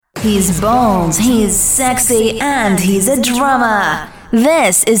He's bold, he's sexy, and he's a drummer.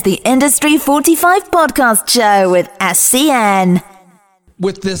 This is the Industry 45 podcast show with SCN.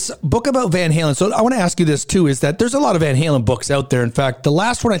 With this book about Van Halen, so I want to ask you this too, is that there's a lot of Van Halen books out there. In fact, the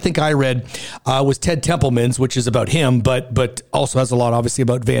last one I think I read was Ted Templeman's, which is about him, but also has a lot obviously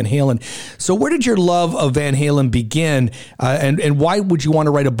about Van Halen. So where did your love of Van Halen begin, and why would you want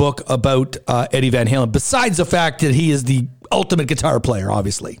to write a book about Eddie Van Halen, besides the fact that he is the ultimate guitar player,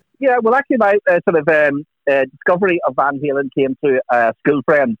 obviously? Yeah, well, actually, my discovery of Van Halen came through a school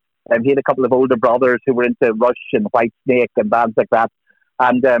friend. He had a couple of older brothers who were into Rush and Whitesnake and bands like that.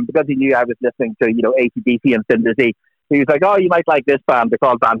 And because he knew I was listening to, AC/DC and Sympathy, he was like, "Oh, you might like this band. They're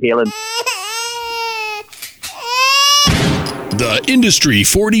called Van Halen." The Industry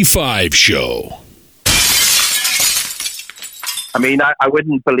 45 Show. I mean, I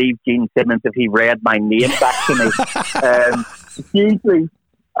wouldn't believe Gene Simmons if he read my name back to me.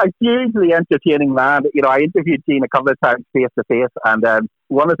 A hugely entertaining man. I interviewed Gene a couple of times face to face, and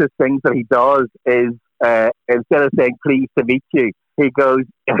one of the things that he does is instead of saying "pleased to meet you," he goes,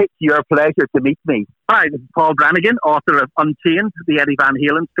 "It's your pleasure to meet me." Hi, this is Paul Brannigan, author of Unchained, the Eddie Van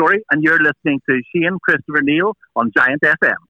Halen story, and you're listening to Shane Christopher Neal on Giant FM.